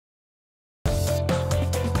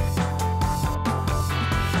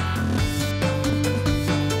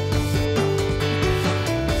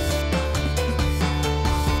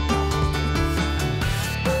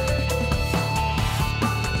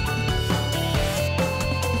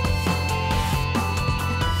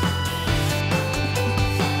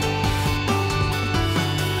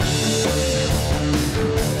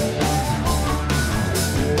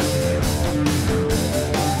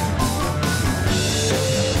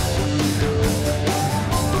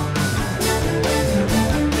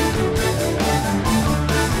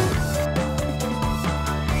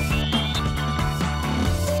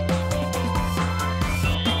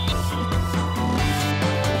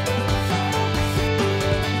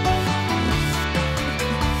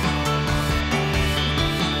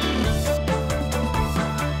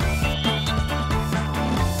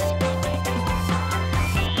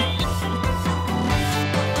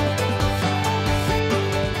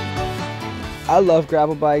I love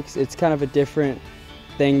gravel bikes. It's kind of a different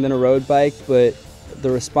thing than a road bike, but the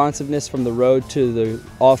responsiveness from the road to the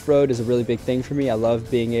off-road is a really big thing for me. I love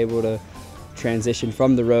being able to transition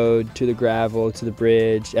from the road to the gravel to the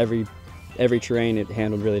bridge. Every terrain it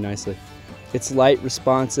handled really nicely. It's light,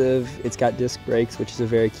 responsive. It's got disc brakes, which is a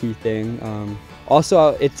very key thing.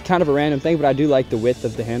 Also, it's kind of a random thing, but I do like the width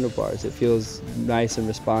of the handlebars. It feels nice and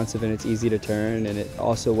responsive, and it's easy to turn, and it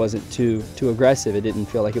also wasn't too aggressive. It didn't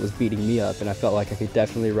feel like it was beating me up, and I felt like I could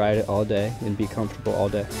definitely ride it all day and be comfortable all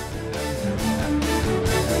day.